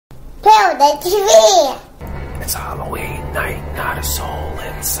PlayAllDayTV. It's Halloween night, not a soul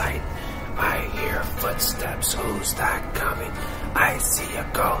in sight. I hear footsteps, who's that coming? I see a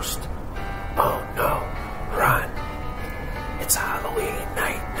ghost. Oh no, run. It's Halloween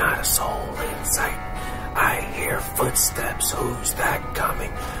night, not a soul in sight. I hear footsteps, who's that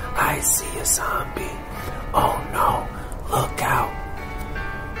coming? I see a zombie. Oh no, look out.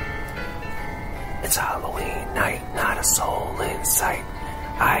 It's Halloween night, not a soul in sight.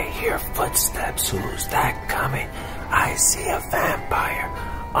 I hear footsteps, who's that coming? I see a vampire.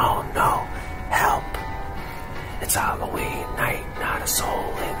 Oh no, help. It's Halloween night, not a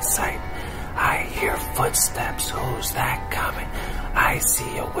soul in sight. I hear footsteps, who's that coming? I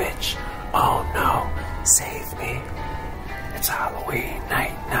see a witch. Oh no, save me. It's Halloween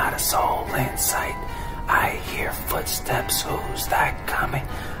night, not a soul in sight. I hear footsteps, who's that coming?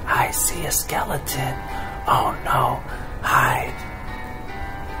 I see a skeleton. Oh no, hide.